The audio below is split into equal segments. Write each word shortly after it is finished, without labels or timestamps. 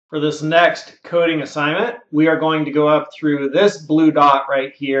For this next coding assignment, we are going to go up through this blue dot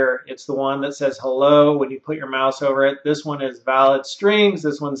right here. It's the one that says hello when you put your mouse over it. This one is valid strings.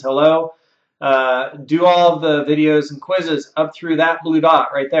 This one's hello. Do all of the videos and quizzes up through that blue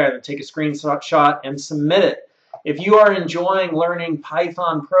dot right there. Then take a screenshot and submit it. If you are enjoying learning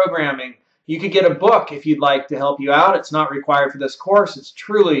Python programming, you could get a book if you'd like to help you out. It's not required for this course. It's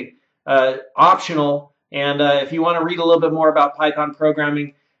truly optional. And if you want to read a little bit more about Python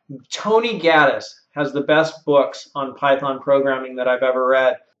programming, Tony Gaddis has the best books on Python programming that I've ever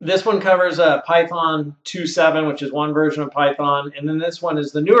read. This one covers Python 2.7, which is one version of Python, and then this one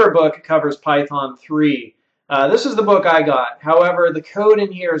is the newer book. It covers Python 3. This is the book I got. However, the code in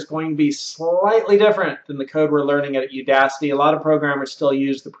here is going to be slightly different than the code we're learning at Udacity. A lot of programmers still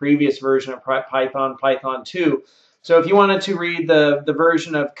use the previous version of Python, Python 2. So if you wanted to read the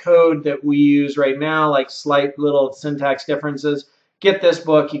version of code that we use right now, like slight little syntax differences, get this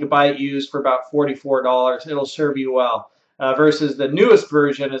book. You can buy it used for about $44. It'll serve you well. Versus the newest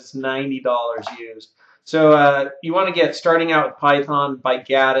version is $90 used. So you want to get Starting Out with Python by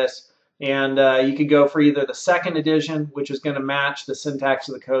Gaddis. And you could go for either the second edition, which is going to match the syntax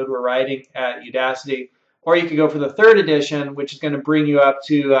of the code we're writing at Udacity, or you could go for the third edition, which is going to bring you up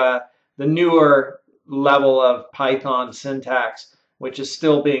to the newer level of Python syntax, which is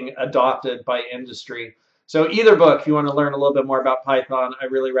still being adopted by industry. So either book, if you want to learn a little bit more about Python, I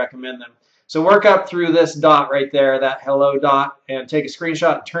really recommend them. So work up through this dot right there, that hello dot, and take a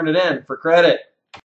screenshot and turn it in for credit.